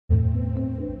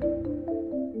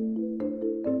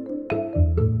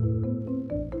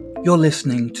You're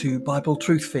listening to Bible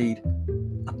Truth Feed,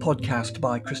 a podcast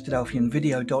by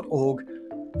Christadelphianvideo.org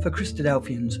for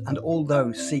Christadelphians and all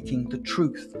those seeking the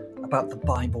truth about the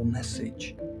Bible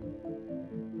message.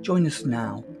 Join us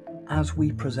now as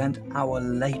we present our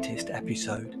latest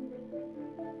episode.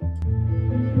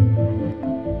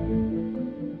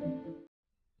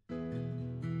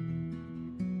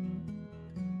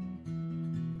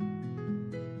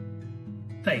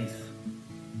 Faith.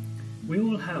 We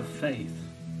all have faith.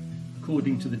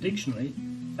 According to the dictionary,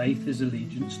 faith is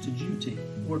allegiance to duty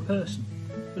or a person,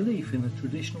 belief in the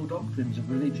traditional doctrines of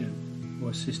religion or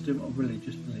a system of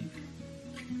religious belief.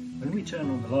 When we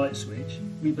turn on the light switch,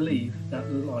 we believe that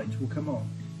the light will come on.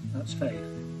 That's faith.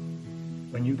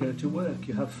 When you go to work,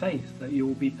 you have faith that you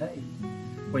will be paid.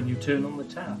 When you turn on the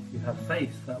tap, you have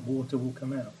faith that water will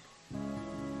come out.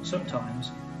 Sometimes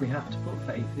we have to put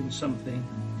faith in something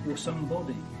or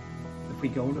somebody. If we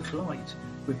go on a flight,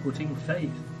 we're putting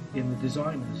faith in the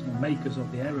designers and makers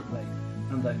of the aeroplane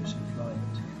and those who fly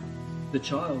it. The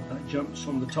child that jumps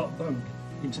from the top bunk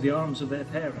into the arms of their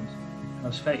parent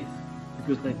has faith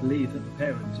because they believe that the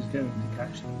parent is going to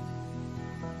catch them.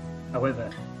 However,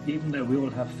 even though we all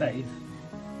have faith,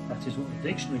 that is what the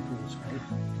dictionary calls faith,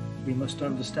 we must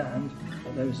understand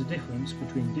that there is a difference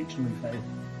between dictionary faith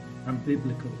and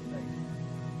biblical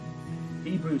faith.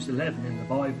 Hebrews 11 in the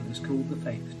Bible is called the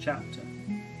faith chapter.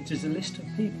 It is a list of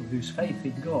people whose faith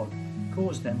in God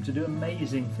caused them to do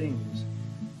amazing things.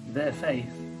 Their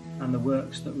faith and the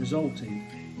works that resulted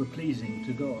were pleasing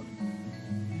to God.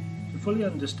 To fully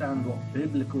understand what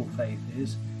biblical faith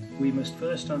is, we must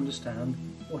first understand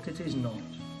what it is not.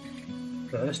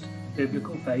 First,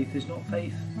 biblical faith is not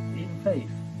faith in faith.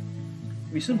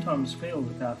 We sometimes feel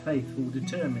that our faith will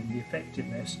determine the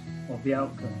effectiveness of the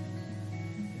outcome.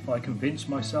 If I convince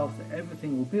myself that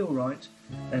everything will be alright,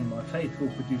 then my faith will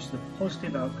produce the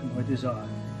positive outcome I desire,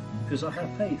 because I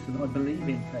have faith and I believe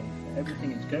in faith that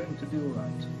everything is going to be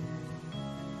alright.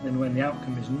 Then when the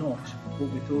outcome is not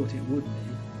what we thought it would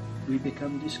be, we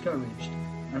become discouraged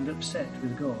and upset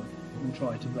with God and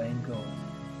try to blame God.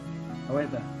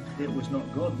 However, it was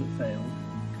not God that failed,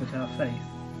 but our faith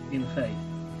in faith.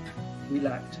 We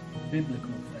lacked biblical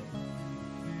faith.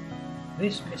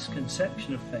 This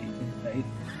misconception of faith in faith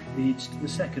leads to the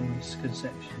second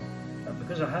misconception, that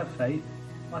because I have faith,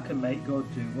 I can make God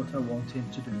do what I want him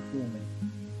to do for me.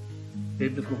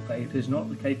 Biblical faith is not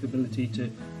the capability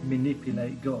to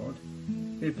manipulate God.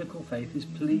 Biblical faith is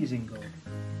pleasing God.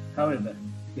 However,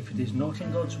 if it is not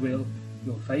in God's will,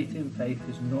 your faith in faith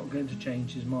is not going to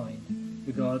change his mind,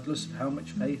 regardless of how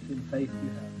much faith in faith you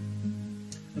have.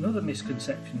 Another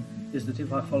misconception is that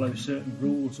if I follow certain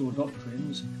rules or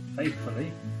doctrines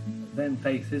faithfully, then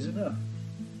faith is enough.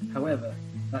 However,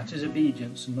 that is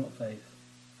obedience and not faith.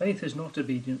 Faith is not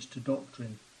obedience to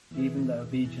doctrine, even though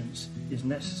obedience is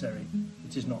necessary.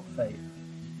 It is not faith.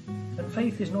 And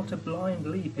faith is not a blind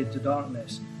leap into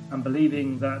darkness and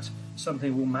believing that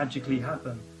something will magically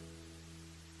happen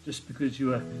just because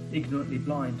you are ignorantly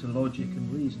blind to logic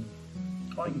and reason.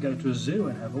 I can go to a zoo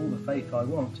and have all the faith I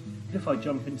want, but if I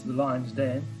jump into the lion's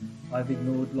den, I've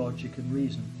ignored logic and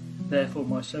reason. Therefore,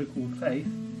 my so-called faith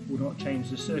will not change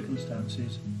the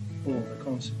circumstances or the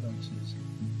consequences.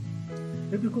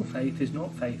 Biblical faith is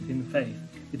not faith in faith.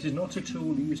 It is not a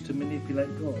tool used to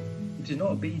manipulate God. It is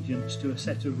not obedience to a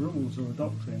set of rules or a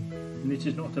doctrine, and it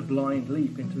is not a blind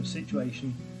leap into a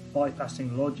situation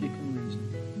bypassing logic and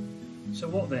reason. So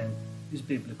what then is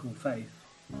biblical faith?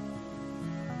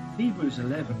 Hebrews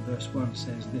 11 verse 1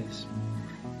 says this: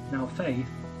 Now faith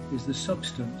is the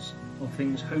substance of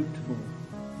things hoped for,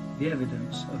 the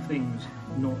evidence of things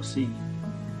not seen.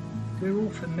 We're all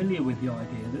familiar with the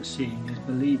idea that seeing is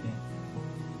believing.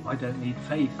 I don't need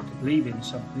faith to believe in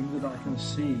something that I can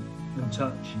see and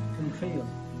touch and feel.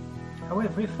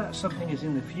 However, if that something is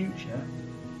in the future,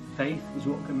 faith is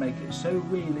what can make it so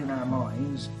real in our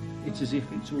minds, it's as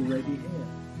if it's already here.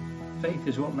 Faith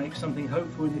is what makes something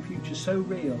hopeful in the future so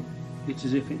real, it's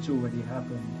as if it's already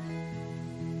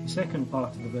happened. The second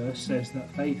part of the verse says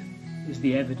that faith is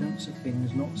the evidence of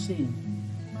things not seen.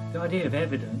 The idea of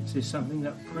evidence is something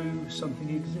that proves something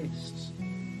exists.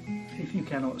 If you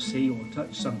cannot see or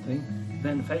touch something,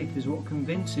 then faith is what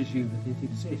convinces you that it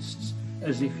exists,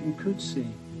 as if you could see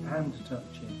and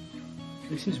touch it.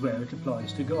 This is where it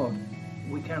applies to God.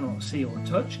 We cannot see or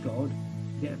touch God,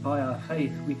 yet by our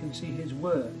faith we can see his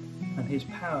work and his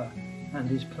power and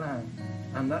his plan,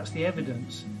 and that's the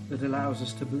evidence that allows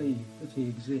us to believe that he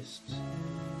exists.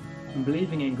 And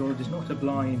believing in God is not a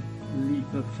blind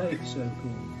leap of faith,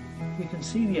 so-called. We can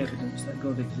see the evidence that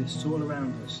God exists all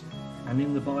around us, and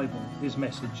in the Bible, his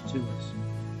message to us.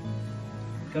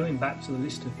 Going back to the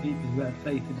list of people who had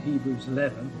faith in Hebrews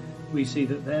 11, we see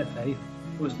that their faith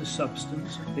was the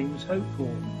substance of things hoped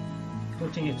for.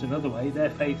 Putting it another way, their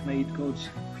faith made God's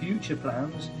future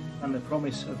plans and the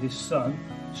promise of his Son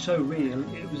so real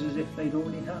it was as if they'd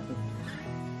already happened.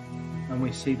 And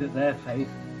we see that their faith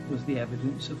was the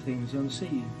evidence of things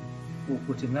unseen. Or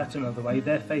putting that another way,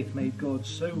 their faith made God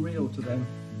so real to them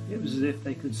it was as if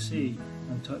they could see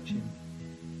and touch him.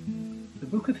 The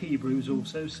book of Hebrews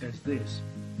also says this: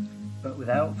 "But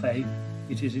without faith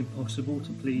it is impossible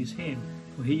to please him,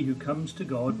 for he who comes to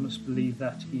God must believe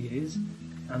that he is,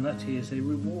 and that he is a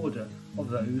rewarder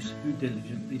of those who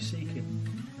diligently seek him."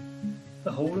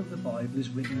 The whole of the Bible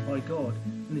is written by God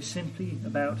and is simply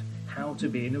about how to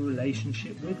be in a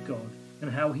relationship with God and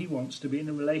how he wants to be in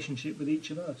a relationship with each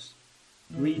of us.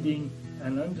 Reading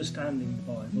and understanding the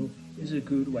Bible is a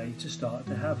good way to start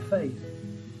to have faith.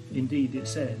 Indeed, it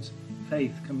says,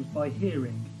 faith comes by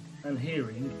hearing, and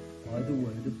hearing by the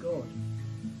word of God.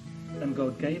 And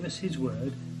God gave us his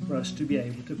word for us to be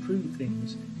able to prove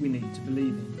things we need to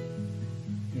believe in.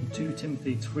 In 2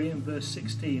 Timothy 3 and verse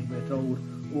 16 we're told,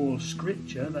 "All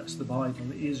scripture," that's the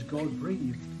Bible, "is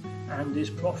God-breathed and is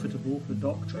profitable for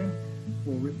doctrine,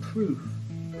 for reproof,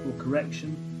 for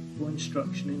correction, for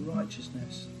instruction in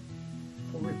righteousness."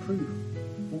 For reproof.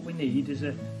 What we read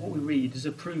is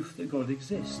a proof that God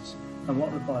exists and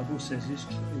what the Bible says is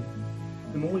true.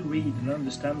 The more we read and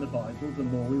understand the Bible, the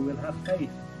more we will have faith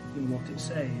in what it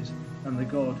says and the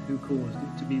God who caused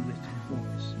it to be written for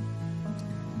us.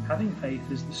 Having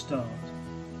faith is the start.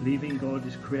 Believing God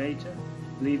is creator,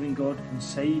 believing God can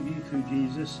save you through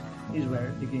Jesus is where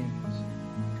it begins.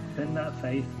 Then that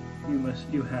faith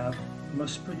you have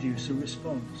must produce a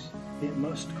response. It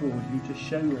must cause you to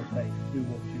show your faith through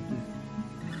what you do.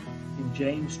 In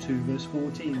James 2 verse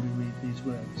 14 we read these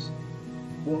words: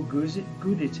 What good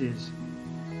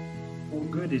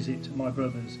is it, my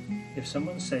brothers, if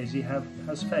someone says he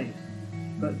has faith,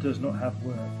 but does not have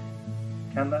work?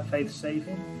 Can that faith save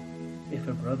him? If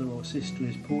a brother or sister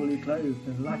is poorly clothed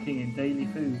and lacking in daily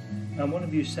food, and one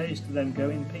of you says to them, "Go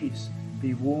in peace,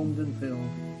 be warmed and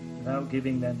filled," without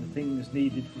giving them the things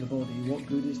needed for the body, what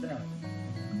good is that?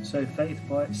 So faith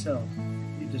by itself,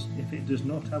 if it does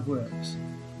not have works,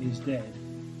 is dead.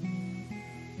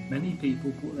 Many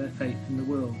people put their faith in the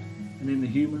world and in the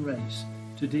human race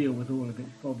to deal with all of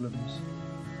its problems.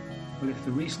 Well, if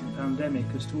the recent pandemic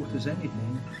has taught us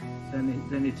anything,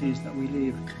 then it is that we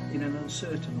live in an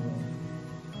uncertain world.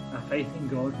 Our faith in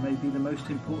God may be the most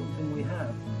important thing we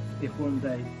have if one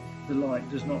day the light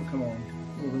does not come on,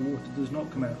 or the water does not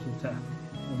come out of the tap,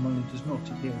 or money does not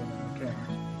appear on our account.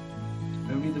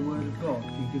 Only the Word of God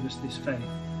can give us this faith,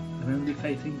 and only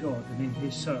faith in God and in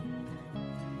his Son.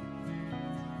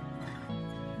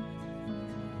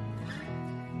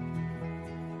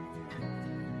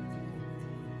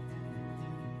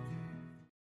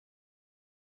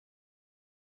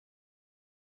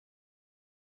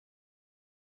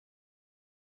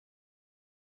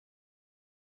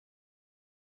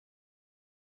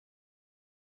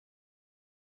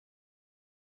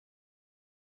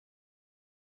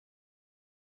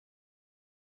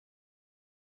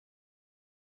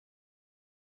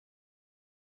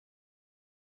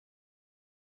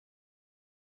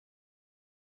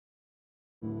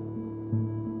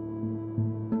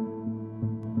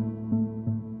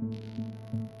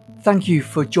 Thank you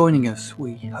for joining us.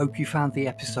 We hope you found the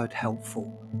episode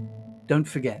helpful. Don't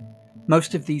forget,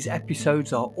 most of these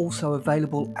episodes are also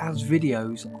available as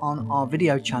videos on our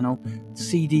video channel,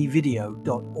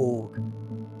 cdvideo.org.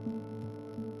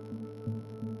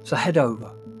 So head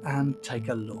over and take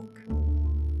a look.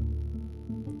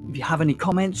 If you have any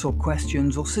comments or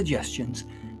questions or suggestions,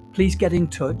 please get in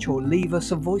touch or leave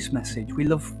us a voice message. We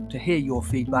love to hear your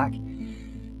feedback.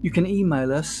 You can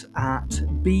email us at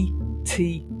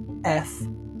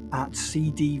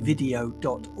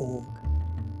btf@cdvideo.org.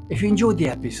 If you enjoyed the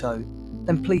episode,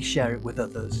 then please share it with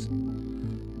others.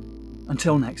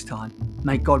 Until next time,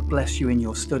 may God bless you in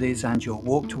your studies and your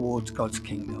walk towards God's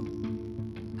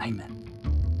kingdom. Amen.